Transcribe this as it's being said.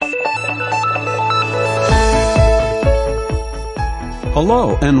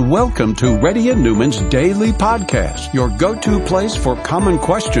Hello and welcome to Reddy and Newman's Daily Podcast, your go-to place for common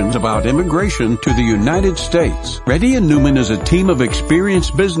questions about immigration to the United States. Reddy and Newman is a team of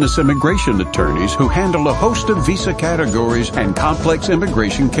experienced business immigration attorneys who handle a host of visa categories and complex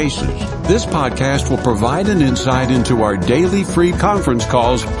immigration cases. This podcast will provide an insight into our daily free conference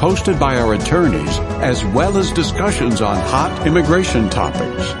calls hosted by our attorneys, as well as discussions on hot immigration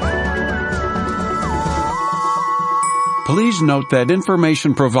topics. Please note that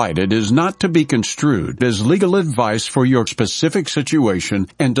information provided is not to be construed as legal advice for your specific situation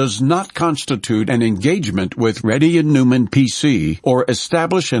and does not constitute an engagement with Reddy and Newman PC or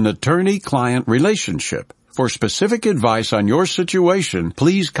establish an attorney-client relationship. For specific advice on your situation,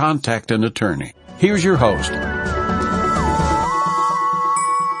 please contact an attorney. Here's your host.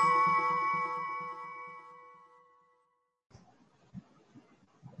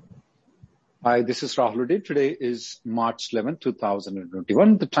 Hi, this is Rahul Reddy. Today is March 11,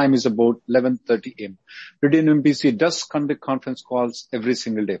 2021. The time is about 11:30 a.m. Reddy and MPC does conduct conference calls every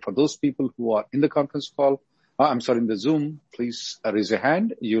single day. For those people who are in the conference call, in the Zoom, please raise your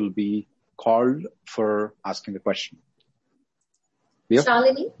hand. You'll be called for asking the question. Yeah.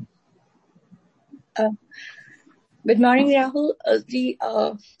 Shalini? Good morning, Rahul.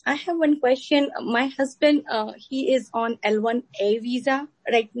 I have one question. My husband, he is on L1A visa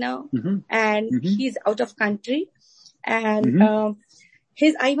right now, and he's out of country. And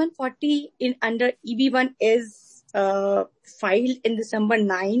his I-140 under EB1 is filed in December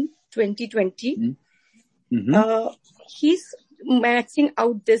 9, 2020. He's maxing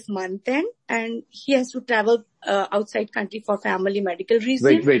out this month and he has to travel outside country for family medical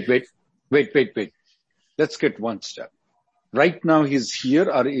reasons. Wait. Let's get one step. Right now he's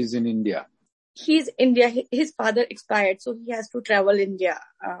here or is in India? He's India. His father expired, so he has to travel India.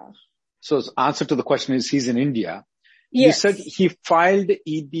 So the answer to the question is he's in India. Yes. You said he filed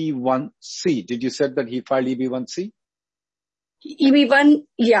EB1C. Did you say that he filed EB1C? EB1,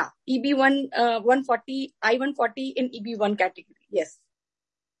 yeah. EB1, 140, I-140 in EB1 category. Yes.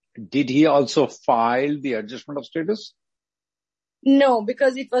 Did he also file the adjustment of status? No,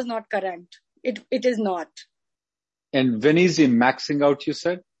 because it was not current. It is not. And when is he maxing out, you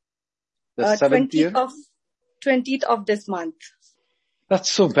said? The 7th year? 20th of this month.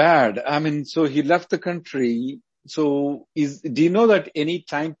 That's so bad. I mean, so he left the country. So do you know that any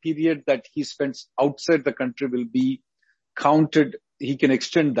time period that he spends outside the country will be counted? He can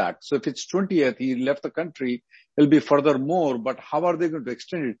extend that. So if it's 20th, he left the country, it'll be further more. But how are they going to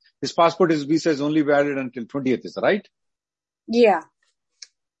extend it? His passport, his visa is only valid until 20th, is that right? Yeah.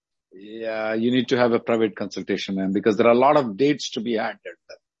 Yeah, you need to have a private consultation, man, because there are a lot of dates to be added.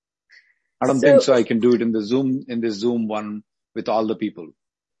 I don't think so. I can do it in the Zoom one with all the people.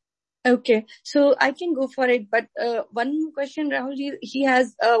 Okay. So I can go for it. But, one question, Rahul, he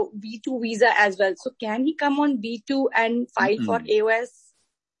has a B2 visa as well. So can he come on B2 and file for AOS?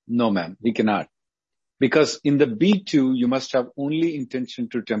 No, ma'am, he cannot. Because in the B2, you must have only intention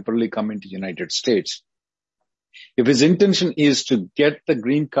to temporarily come into United States. If his intention is to get the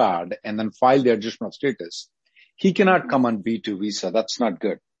green card and then file the adjustment of status, he cannot come on B2 visa. That's not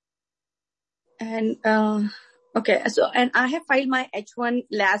good. And, okay. So, and I have filed my H1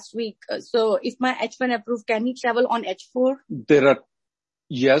 last week. So if my H1 approved, can he travel on H4?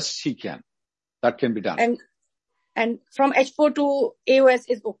 Yes, he can. That can be done. And from H4 to AOS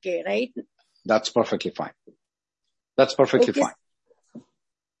is okay, right? That's perfectly fine. That's perfectly fine.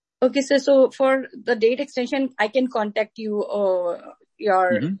 Okay, sir. So for the date extension, I can contact you for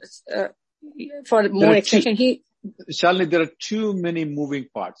more extension. Shalini, there are too many moving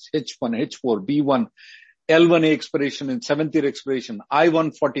parts. H1, H4, B1, L1A expiration and 7th year expiration,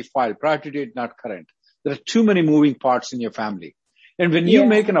 I-145, priority date not current. There are too many moving parts in your family. And when you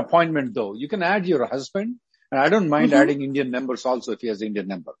make an appointment though, you can add your husband, and I don't mind adding Indian numbers also if he has Indian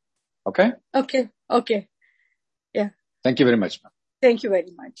number. Okay? Okay. Yeah. Thank you very much, ma'am. Thank you very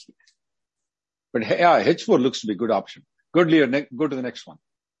much. But yeah, H4 looks to be a good option. Good, Leo. Go to the next one.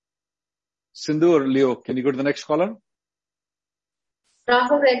 Sindhu or Leo, can you go to the next caller?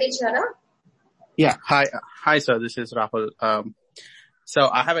 Rahul Reddy Chara. Yeah. Hi, sir. This is Rahul. So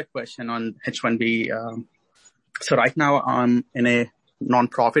I have a question on H1B. So right now I'm in a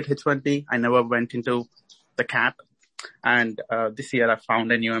non-profit H1B. I never went into the cap. And this year I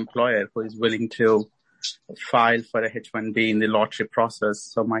found a new employer who is willing to file for a H1B in the lottery process.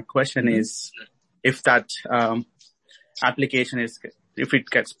 So my question is, if that application if it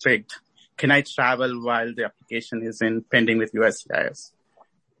gets picked, can I travel while the application is pending with USCIS?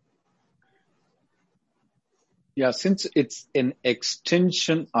 Yeah, since it's an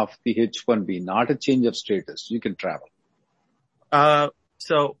extension of the H1B, not a change of status, you can travel.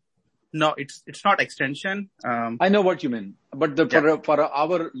 So no, it's not extension. I know what you mean, but for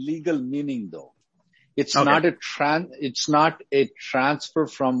our legal meaning though, it's not a transfer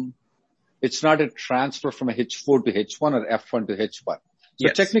from a H4 to H1 or F1 to H1. So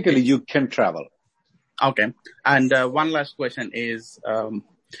technically you can travel. Okay. And one last question is,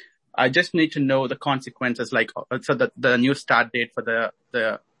 I just need to know the consequences, like, so the new start date for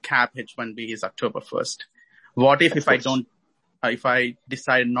the CAP H1B is October 1st. What if I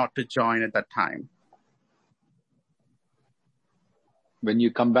decide not to join at that time? When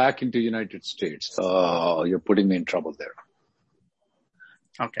you come back into United States, you're putting me in trouble there.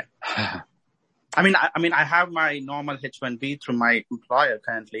 Okay. I mean, I have my normal H1B through my employer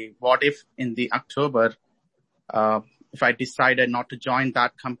currently. What if in the October, if I decided not to join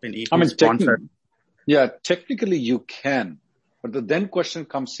that company, sponsored? Technically you can, but the then question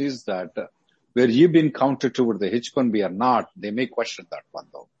comes is that where you've been counted toward the H1B or not, they may question that one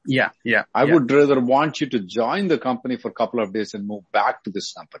though. I would rather want you to join the company for a couple of days and move back to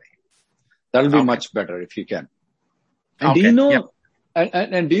this company. That'll be much better if you can. And do you know,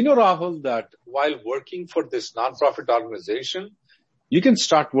 and do you know, Rahul, that while working for this nonprofit organization, you can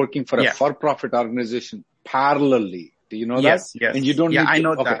start working for a for-profit organization parallelly. Do you know that? Yes. And you don't need I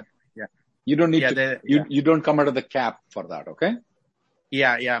know that. Yeah. You don't need to, you don't come out of the cap for that, okay?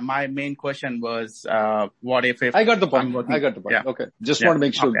 Yeah. My main question was, what if I got the point. Yeah. Okay. Just want to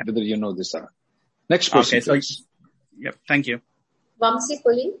make sure whether you know this or not. Next question, please. Thank you. Vamsi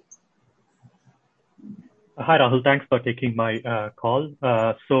Puli. Hi, Rahul. Thanks for taking my call.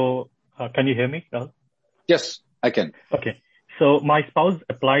 Can you hear me, Rahul? Yes, I can. Okay. So my spouse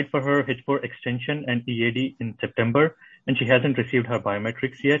applied for her H4 extension and EAD in September, and she hasn't received her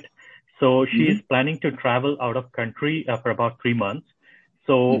biometrics yet. So she is planning to travel out of country for about 3 months.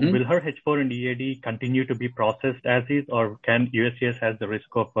 So will her H4 and EAD continue to be processed as is, or can USCIS has the risk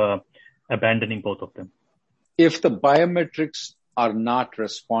of abandoning both of them? If the biometrics are not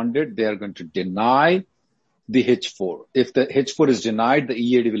responded, they are going to deny the H4. If the H4 is denied, the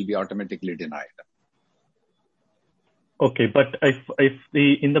EAD will be automatically denied. Okay, but if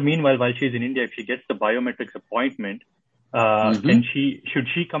in the meanwhile, while she's in India, if she gets the biometrics appointment, should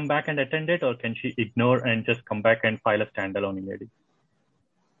she come back and attend it, or can she ignore and just come back and file a standalone EAD?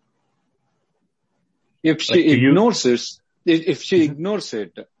 If she ignores it,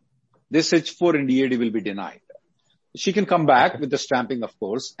 this H4 and EAD will be denied. She can come back with the stamping, of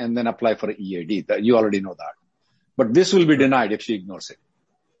course, and then apply for an EAD. You already know that. But this will be denied if she ignores it.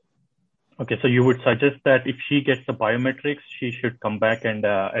 Okay, so you would suggest that if she gets the biometrics, she should come back and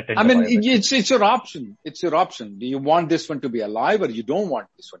attend. It's your option. It's your option. Do you want this one to be alive, or you don't want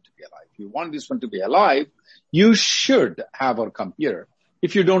this one to be alive? If you want this one to be alive, you should have her come here.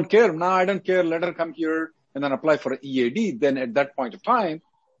 If you don't care, I don't care, let her come here and then apply for an EAD. Then at that point of time,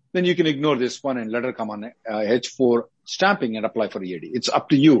 then you can ignore this one and let her come on H4 stamping and apply for EAD. It's up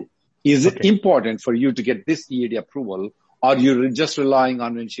to you. Is it important for you to get this EAD approval, or you're just relying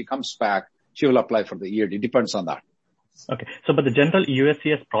on when she comes back, she will apply for the EAD? It depends on that. Okay. So, but the general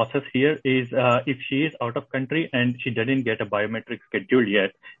USCIS process here is, if she is out of country and she didn't get a biometric scheduled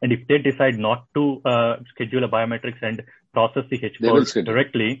yet, and if they decide not to schedule a biometrics and process the H4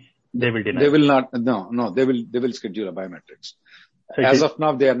 directly, they will deny. They will not. No. They will schedule a biometrics. So as of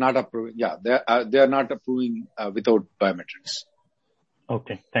now, they are not approving. Yeah, they are not approving without biometrics.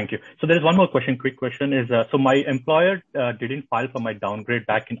 Okay, thank you. So there is one more question. Quick question is, so my employer didn't file for my downgrade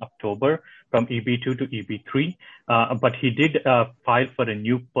back in October from EB2 to EB3, but he did file for a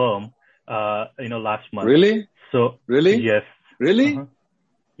new perm, last month. Really? So really? Yes. Really?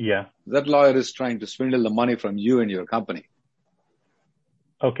 Yeah. That lawyer is trying to swindle the money from you and your company.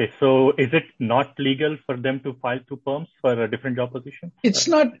 Okay, so is it not legal for them to file 2 perms for a different job position? It's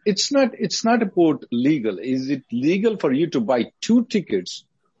not about legal. Is it legal for you to buy 2 tickets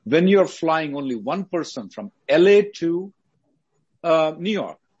when you're flying only one person from LA to New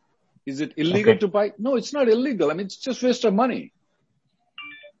York? Is it illegal to buy? No, it's not illegal. It's just waste of money.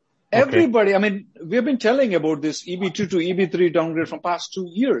 Everybody, we have been telling about this EB2 to EB3 downgrade from past 2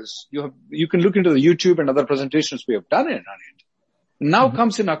 years. You can look into the YouTube and other presentations we have done on it. Now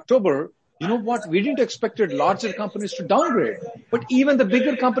comes in October, you know what? We didn't expect larger companies to downgrade, but even the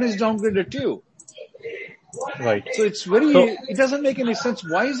bigger companies downgraded too. Right. So it doesn't make any sense.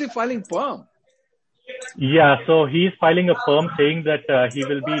 Why is he filing perm? Yeah, so he's filing a perm saying that he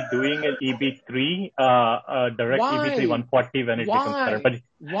will be doing an EB3, direct EB3 140 when it becomes current. But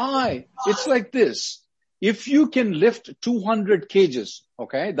why? It's like this. If you can lift 200 kgs,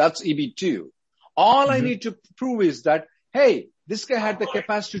 okay, that's EB2. All I need to prove is that, hey, this guy had the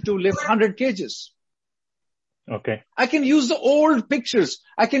capacity to lift 100 kgs. Okay. I can use the old pictures.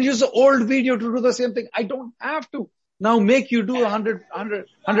 I can use the old video to do the same thing. I don't have to now make you do 100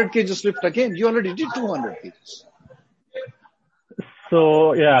 kgs lift again. You already did 200 kgs.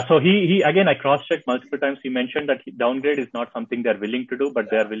 So he again, I cross-checked multiple times. He mentioned that downgrade is not something they're willing to do, but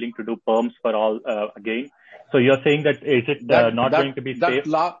they're willing to do perms for all again. So you're saying that is it not going to be safe?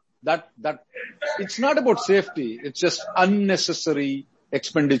 It's not about safety. It's just unnecessary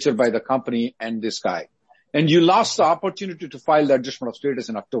expenditure by the company and this guy. And you lost the opportunity to file the adjustment of status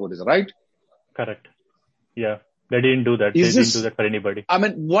in October, is that right? Correct. Yeah. They didn't do that. They didn't do that for anybody. I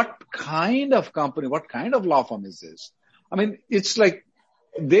mean, what kind of company, what kind of law firm is this? I mean, it's like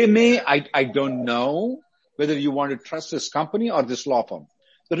they may, I don't know whether you want to trust this company or this law firm.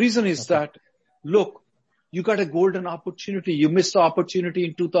 The reason is that, look, you got a golden opportunity. You missed the opportunity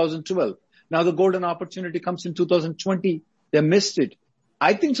in 2012. Now the golden opportunity comes in 2020. They missed it.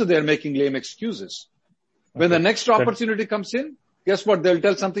 I think so they're making lame excuses. When the next opportunity comes in, guess what? They'll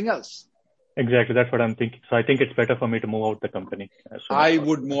tell something else. Exactly. That's what I'm thinking. So I think it's better for me to move out the company. I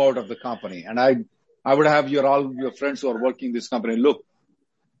would move out of the company, and I would have all your friends who are working this company. Look,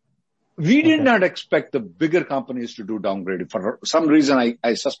 we did not expect the bigger companies to do downgrading. For some reason,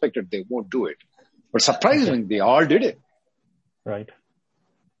 I suspected they won't do it. But surprisingly, they all did it. Right.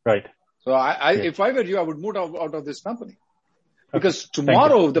 So if I were you, I would move out of this company. Because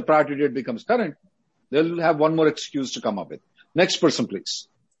tomorrow, if the priority date becomes current, they'll have one more excuse to come up with. Next person, please.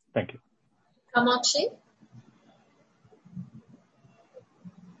 Thank you. Kamakshi.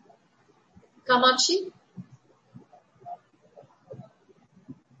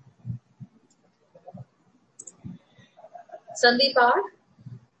 Sandeep R.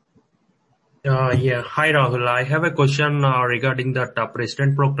 Yeah. Hi, Rahul. I have a question regarding that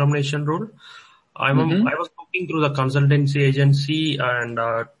President Proclamation rule. I was looking through the consultancy agency, and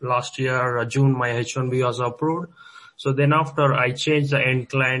last year, June, my H1B was approved. So then after I changed the end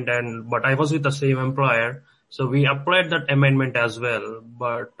client, but I was with the same employer. So we applied that amendment as well.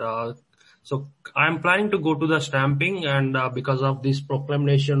 But so I'm planning to go to the stamping, and because of this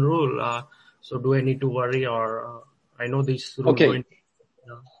proclamation rule, so do I need to worry, or I know this rule? Okay.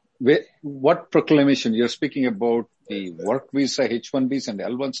 What proclamation? You're speaking about the work visa, H1Bs and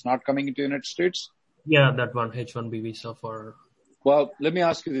L1s not coming into the United States? Yeah, that one, H1B visa for... Well, let me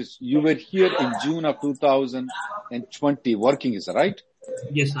ask you this. You were here in June of 2020 working, is that right?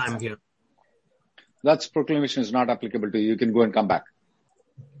 Yes, I'm here. That proclamation is not applicable to you. You can go and come back.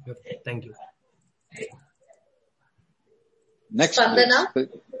 Okay, thank you. Next, Spandana.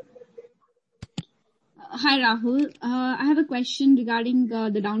 Hi, Rahul. I have a question regarding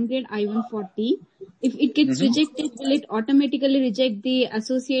the downgrade I-140. If it gets rejected, will it automatically reject the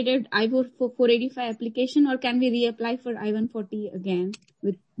associated I-485 application, or can we reapply for I-140 again?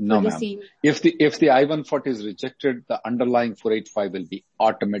 No, ma'am. If the I-140 is rejected, the underlying 485 will be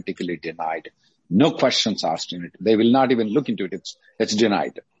automatically denied. No questions asked in it. They will not even look into it. It's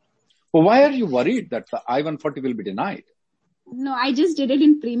denied. Well, why are you worried that the I-140 will be denied? No, I just did it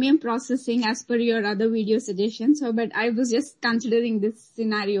in premium processing as per your other video suggestions. But I was just considering this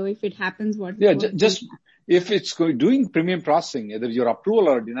scenario. If it happens, if it's doing premium processing, either your approval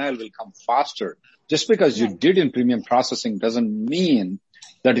or denial will come faster. Just because you did in premium processing doesn't mean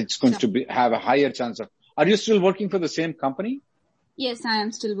that it's going to have a higher chance of. Are you still working for the same company? Yes, I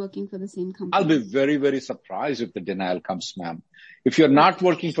am still working for the same company. I'll be very, very surprised if the denial comes, ma'am. If you're not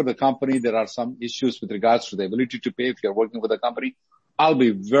working for the company, there are some issues with regards to the ability to pay. If you're working for the company, I'll be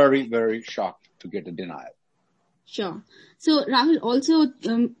very, very shocked to get a denial. Sure. So Rahul, also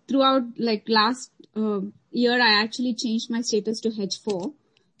throughout last year, I actually changed my status to H4.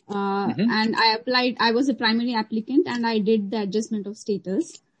 And I applied, I was a primary applicant and I did the adjustment of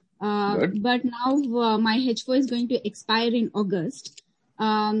status. But now my H4 is going to expire in August.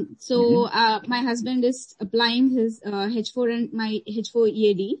 My husband is applying his H4 and my H4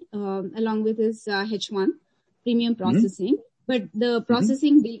 EAD along with his H1 premium processing. But the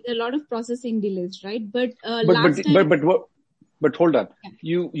processing, a lot of processing delays, right? But hold on.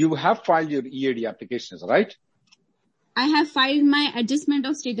 Yeah. You have filed your EAD applications, right? I have filed my adjustment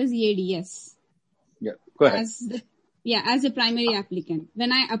of status EAD, yes. Yeah, go ahead. As a primary applicant.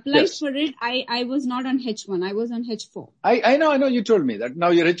 When I applied for it, I was not on H1. I was on H4. I know. You told me that.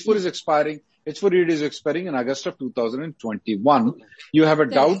 Now your H4 is expiring. H4 EAD is expiring in August of 2021. You have a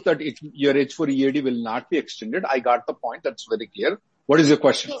doubt that your H4 EAD will not be extended. I got the point. That's very clear. What is your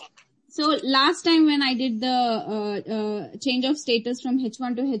question? So last time when I did the change of status from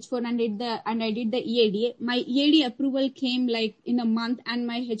H1 to H4 and I did the EAD, my EAD approval came in a month and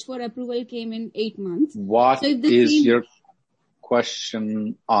my H4 approval came in 8 months. What is your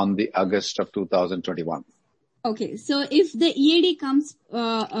question on the August of 2021? Okay, so if the EAD comes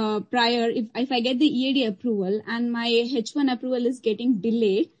prior, if I get the EAD approval and my H1 approval is getting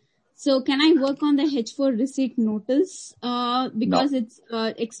delayed, so can I work on the H4 receipt notice because it's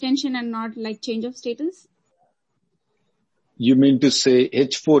extension and not like change of status? You mean to say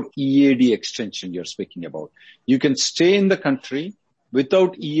H4 EAD extension you're speaking about. You can stay in the country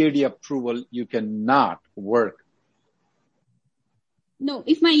without EAD approval. You cannot work. No,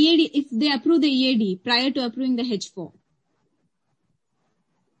 if they approve the EAD prior to approving the H4.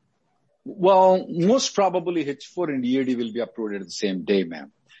 Well, most probably H4 and EAD will be approved at the same day,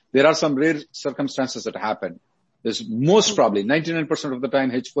 ma'am. There are some rare circumstances that happen. There's most probably 99% of the time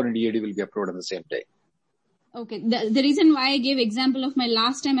H4 and EAD will be approved on the same day. Okay. The reason why I gave example of my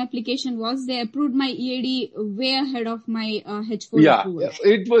last time application was they approved my EAD way ahead of my H4 approval. Yeah,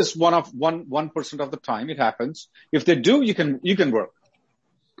 it was 1% of the time it happens. If they do, you can work.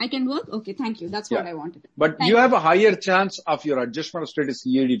 I can work? Okay, thank you. That's what I wanted. But you have a higher chance of your adjustment of status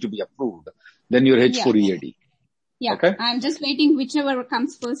EAD to be approved than your H4 EAD. Yeah. Okay. I'm just waiting. Whichever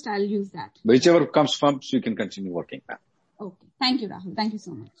comes first, I'll use that. Whichever comes first, you can continue working now. Okay. Thank you, Rahul. Thank you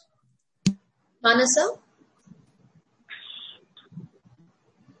so much. Manasa?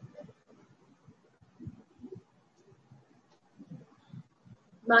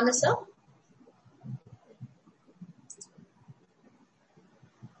 Manasa?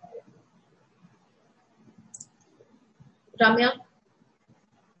 Ramya?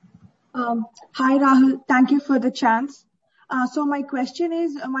 Hi, Rahul. Thank you for the chance. So my question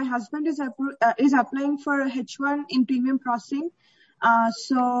is, my husband is applying for H1 in premium processing.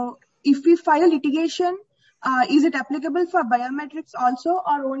 So if we file litigation, is it applicable for biometrics also,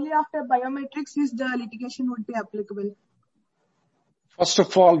 or only after biometrics is the litigation would be applicable? First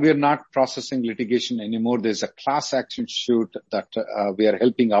of all, we are not processing litigation anymore. There's a class action suit that we are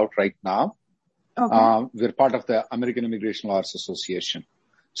helping out right now. Okay. We're part of the American Immigration Lawyers Association.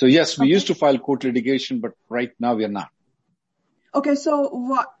 So yes, we used to file court litigation, but right now we are not. Okay,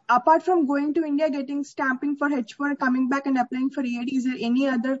 so apart from going to India, getting stamping for H4, coming back and applying for EAD, is there any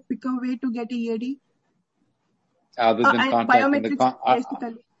other quicker way to get EAD? Other than contacting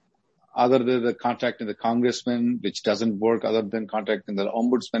biometrics, contacting the congressman, which doesn't work, other than contacting the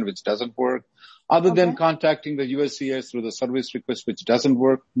ombudsman, which doesn't work, other than contacting the USCIS through the service request, which doesn't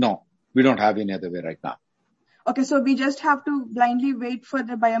work. No, we don't have any other way right now. Okay, so we just have to blindly wait for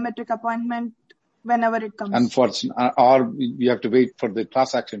the biometric appointment whenever it comes. Unfortunately, or we have to wait for the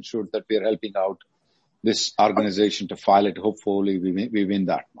class action suit that we are helping out this organization to file it. Hopefully we win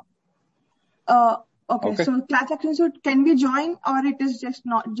that one. Okay, so class action suit, can we join, or it is just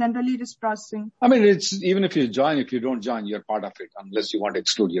not generally just processing? I mean, it's even if you join, if you don't join, you're part of it unless you want to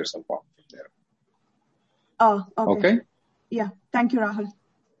exclude yourself from there. Oh, okay. Yeah. Thank you, Rahul.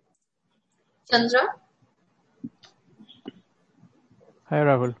 Chandra? Hi,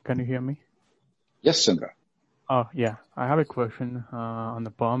 Rahul. Can you hear me? Yes, Chandra. Oh, yeah. I have a question on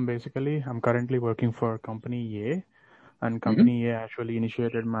the PERM, basically. I'm currently working for Company A, and Company A actually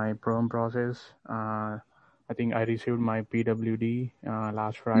initiated my PERM process. I think I received my PWD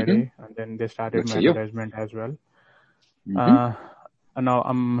last Friday, and then they started my advertisement as well. And now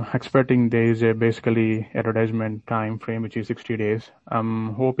I'm expecting there is a basically advertisement time frame, which is 60 days.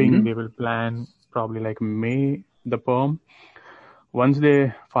 I'm hoping they will plan probably like May, the PERM. Once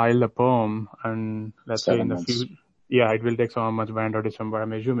they file the PERM, and let's say in the future, it will take some months by end of December,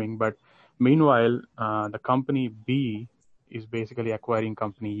 I'm assuming. But meanwhile, the Company B is basically acquiring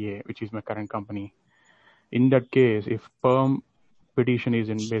Company A, which is my current company. In that case, if PERM petition is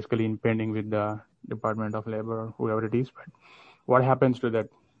basically impending with the Department of Labor or whoever it is, but what happens to that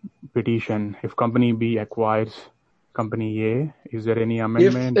petition if Company B acquires Company A? Is there any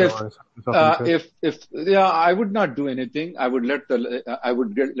amendment I would not do anything. I would let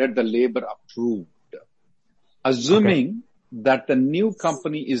the labor approved, assuming that the new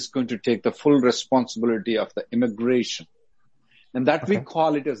company is going to take the full responsibility of the immigration, and that we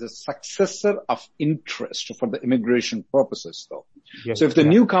call it as a successor of interest for the immigration purposes, though. Yes, so if the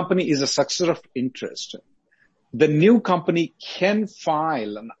new company is a successor of interest, the new company can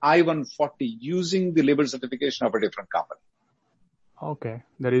file an I-140 using the labor certification of a different company. Okay.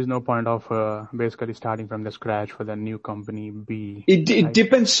 There is no point of basically starting from the scratch for the new Company B. It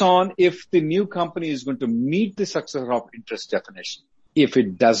depends on if the new company is going to meet the successor of interest definition. If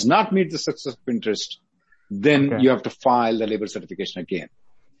it does not meet the successor of interest, then you have to file the labor certification again.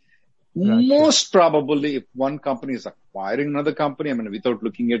 Gotcha. Most probably, if one company is acquiring another company, without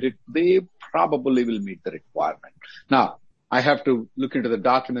looking at it, they probably will meet the requirement. Now, I have to look into the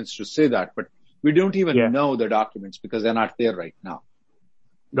documents to say that, but we don't even know the documents because they're not there right now.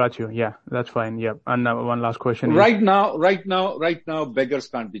 Got you. Yeah, that's fine. Yeah. And one last question. Right now, beggars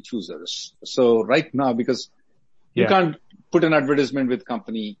can't be choosers. So right now, because you can't put an advertisement with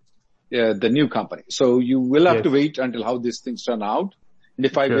company, the new company. So you will have to wait until how these things turn out. And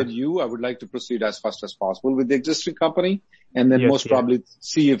if I were you, I would like to proceed as fast as possible with the existing company, and then most probably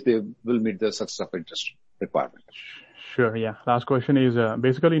see if they will meet the success of interest requirement. Sure. Yeah. Last question is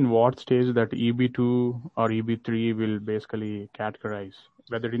basically in what stage that EB2 or EB3 will basically categorize,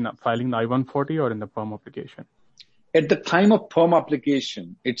 whether in filing the I-140 or in the PERM application? At the time of PERM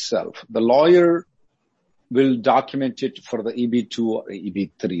application itself, the lawyer will document it for the EB2 or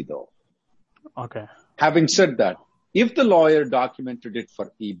EB3 though. Okay. Having said that, if the lawyer documented it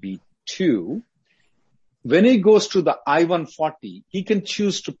for EB2, when he goes to the I-140, he can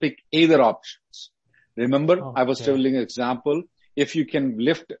choose to pick either options. Remember, I was telling an example. If you can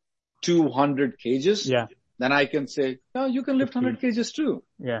lift 200 kgs, then I can say, no, you can lift 100 kgs too.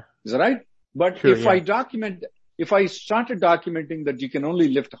 Yeah. Is that right? But if I started documenting that you can only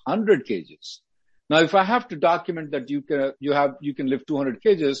lift 100 kgs, now if I have to document that you can lift 200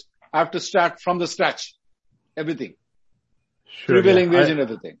 kgs, I have to start from the scratch. Everything. Prevailing wage and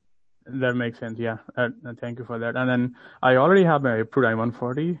everything. That makes sense. Yeah. Thank you for that. And then I already have my approved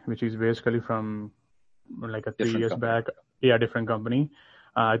I-140, which is basically from like a 3 years back. Yeah, different company.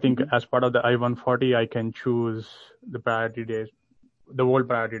 I think as part of the I-140, I can choose the priority date, the old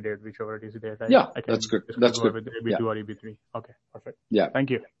priority date, whichever it is there. Right? Yeah, that's good. That's good. With EB2 or EB3. Okay, perfect. Yeah. Thank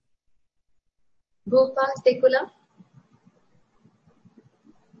you. Bhopal Tekula.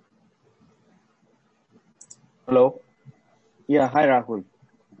 Hello. Yeah. Hi, Rahul.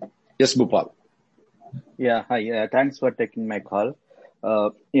 Yes, Bhopal. Yeah. Hi. Thanks for taking my call.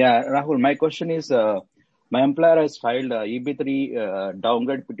 Rahul, my question is, my employer has filed a EB3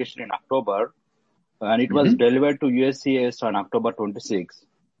 downgrade petition in October, and it was delivered to USCIS on October 26.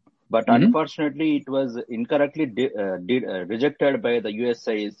 But unfortunately, it was incorrectly rejected by the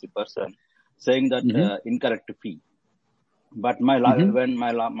USCIS person, saying that incorrect fee. But when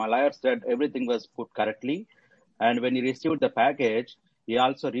my lawyer said everything was put correctly, and when he received the package, he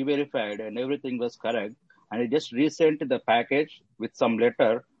also re-verified and everything was correct, and he just resent the package with some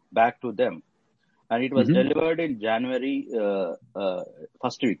letter back to them. And it was delivered in January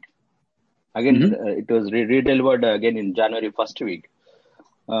first week. Again, it was re-delivered again in January first week.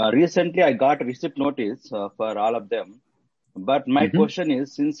 Recently, I got a receipt notice for all of them. But my question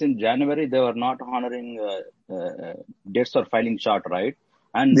is, since in January they were not honoring dates for filing chart, right?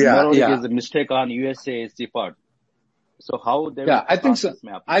 And it is a mistake on USCIS part. So how they will I think so.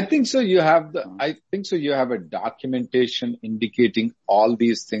 I think so. You have a documentation indicating all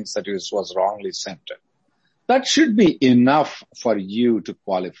these things that was wrongly sent. That should be enough for you to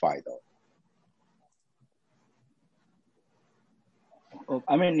qualify, though.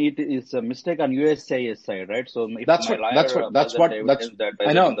 I mean, it is a mistake on USCIS side, right? So if that's what it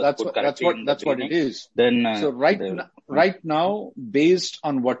is. Then so right now, based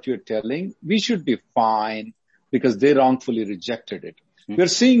on what you're telling, we should be fine. Because they wrongfully rejected it. We're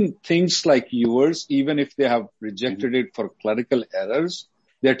seeing things like yours, even if they have rejected it for clerical errors,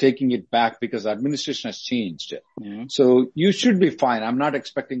 they're taking it back because administration has changed it. So you should be fine. I'm not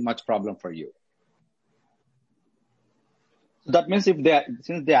expecting much problem for you. So that means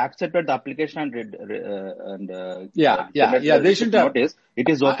since they accepted the application they should have notice, it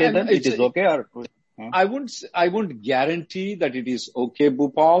is okay then? It is okay or? I wouldn't guarantee that it is okay,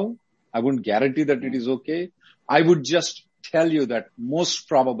 Bhopal. I wouldn't guarantee that it is okay. I would just tell you that most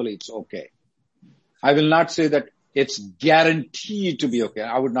probably it's okay. I will not say that it's guaranteed to be okay.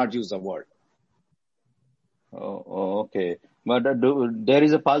 I would not use the word. Oh, okay. But there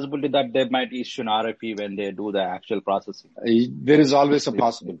is a possibility that they might issue an RFE when they do the actual processing. There is always a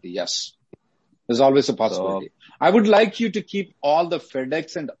possibility, yes. There's always a possibility. I would like you to keep all the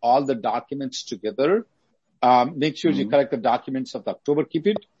FedEx and all the documents together. Make sure you collect the documents of the October, keep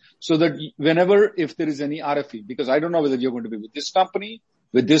it. So that whenever, if there is any RFE, because I don't know whether you're going to be with this company,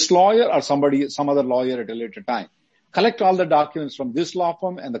 with this lawyer or some other lawyer at a later time. Collect all the documents from this law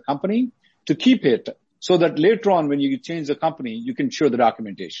firm and the company to keep it so that later on when you change the company, you can show the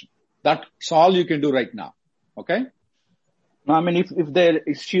documentation. That's all you can do right now. Okay? No, I mean, if they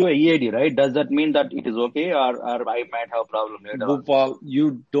issue a EAD, right, does that mean that it is okay or I might have a problem later Bhopal,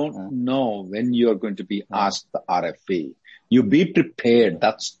 you don't know when you're going to be asked the RFE. You be prepared.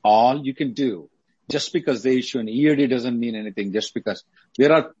 That's all you can do. Just because they issue an EAD doesn't mean anything. Just because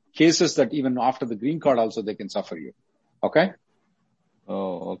there are cases that even after the green card also they can suffer you. Okay?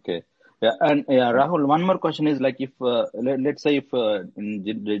 Oh, okay. Yeah, and Rahul, one more question is like if, let's say if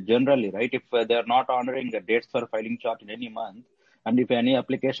generally, right, if they are not honoring the dates for filing chart in any month, And if any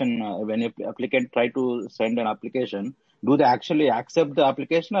application, when an applicant try to send an application, do they actually accept the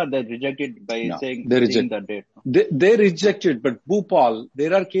application or they reject it by saying the date? They reject it, but Bhupal,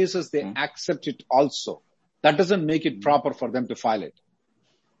 there are cases they accept it also. That doesn't make it proper for them to file it.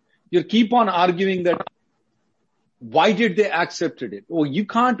 You keep on arguing that why did they accept it? Oh, you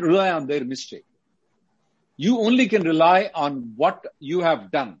can't rely on their mistake. You only can rely on what you have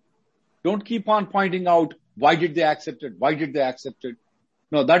done. Don't keep on pointing out why did they accept it? Why did they accept it?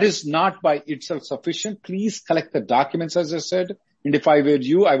 No, that is not by itself sufficient. Please collect the documents, as I said. And if I were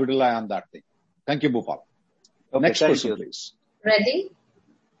you, I would rely on that thing. Thank you, Bhupal. Okay, next person, please. Ready?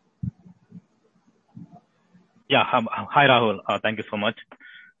 Yeah. Hi, Rahul. Thank you so much.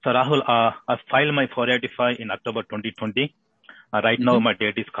 So, Rahul, I filed my 485 in October 2020. Right now, my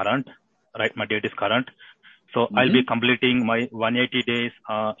date is current. So, I'll be completing my 180 days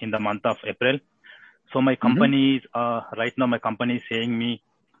in the month of April. So, my company is, right now, my company is saying me,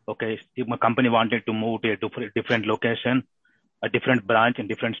 okay, if my company wanted to move to a different location, a different branch in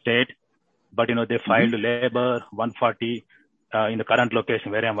different state, but, they filed labor 140 in the current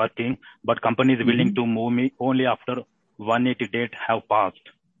location where I'm working, but company is willing to move me only after 180 days have passed.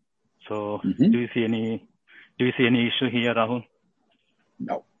 So do you see any issue here, Rahul?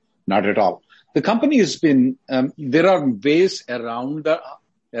 No, not at all. The company has been, there are ways around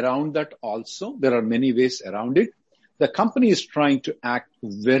that also. There are many ways around it. The company is trying to act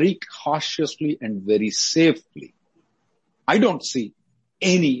very cautiously and very safely. I don't see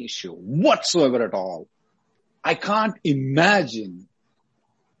any issue whatsoever at all. I can't imagine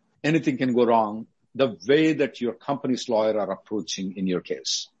anything can go wrong the way that your company's lawyer are approaching in your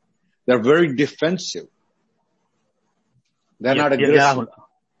case. They're very defensive. They're not aggressive.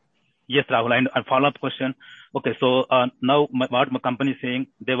 Yes, Rahul. And a follow-up question. Okay, so now what my company is saying,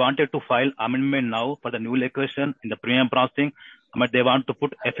 they wanted to file amendment now for the new location in the premium processing, but they want to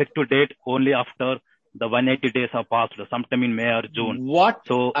put effective date only after the 180 days have passed, sometime in May or June. What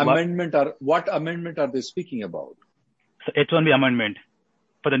amendment are they speaking about? So H1B amendment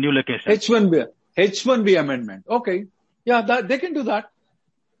for the new location. H1B amendment. Okay. Yeah, they can do that.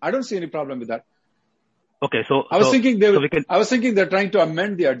 I don't see any problem with that. Okay, so I was thinking they're trying to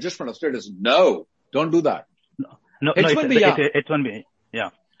amend the adjustment of status. No, don't do that. No, H1B, H1B. Yeah.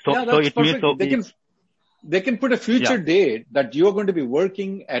 So it means they can put a future date that you're going to be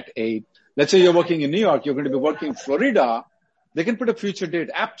working at let's say you're working in New York, you're going to be working in Florida. They can put a future date.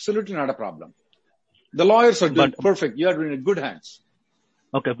 Absolutely not a problem. The lawyers are doing perfect. You are in good hands.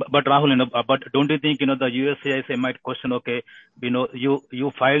 Okay, but Rahul, but don't you think, the USCIS might question, okay,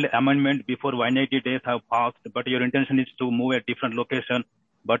 you filed amendment before 180 days have passed, but your intention is to move a different location,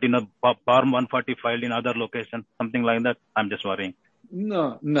 but Form 140 filed in other location, something like that. I'm just worrying.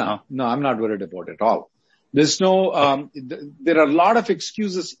 No, I'm not worried about it at all. There's no, there are a lot of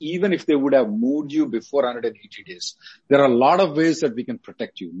excuses, even if they would have moved you before 180 days. There are a lot of ways that we can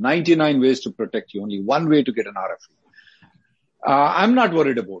protect you. 99 ways to protect you. Only one way to get an RFE. I'm not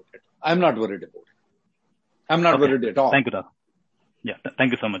worried about it. I'm not worried at all. Thank you, Rahul. Yeah,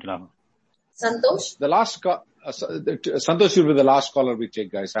 thank you so much, Rahul. Santosh? Santosh will be the last caller we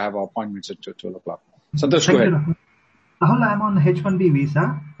take, guys. I have appointments at 12 o'clock. Santosh, go ahead. Rahul, I'm on H1B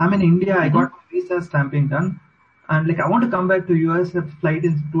visa. I'm in India. I got visa stamping done. And I want to come back to US. A flight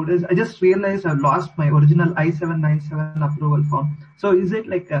in 2 days. I just realized I've lost my original I-797 approval form. So is it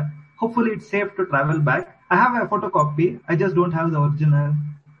hopefully it's safe to travel back? I have a photocopy. I just don't have the original.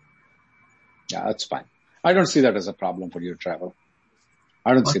 Yeah, that's fine. I don't see that as a problem for your travel.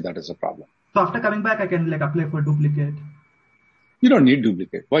 I don't see that as a problem. So after coming back, I can apply for duplicate. You don't need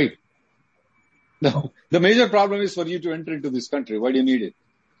duplicate. Why? No. The major problem is for you to enter into this country. Why do you need it?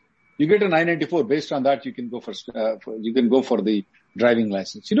 You get an I-94. Based on that, you can go for the driving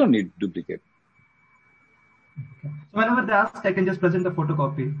license. You don't need duplicate. Okay. So whenever they ask, I can just present a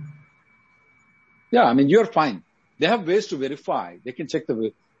photocopy. Yeah, you're fine. They have ways to verify. They can check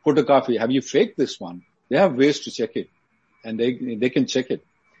the photocopy. Have you faked this one? They have ways to check it, and they can check it.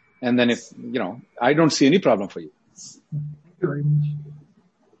 And then if, I don't see any problem for you. Thank you very much.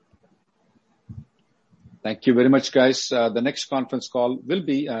 Thank you very much, guys. The next conference call will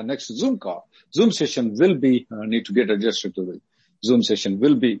be, next Zoom session will be, need to get adjusted to the Zoom session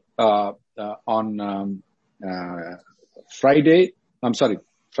will be, on, Friday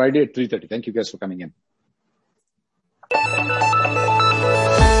at 3:30. Thank you guys for coming in.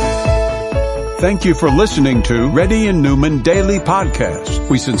 Thank you for listening to Reddy and Newman Daily Podcast.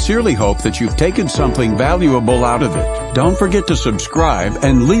 We sincerely hope that you've taken something valuable out of it. Don't forget to subscribe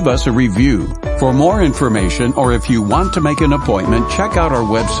and leave us a review. For more information or if you want to make an appointment, check out our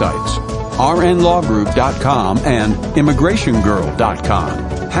websites, rnlawgroup.com and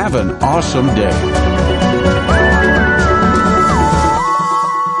immigrationgirl.com. Have an awesome day.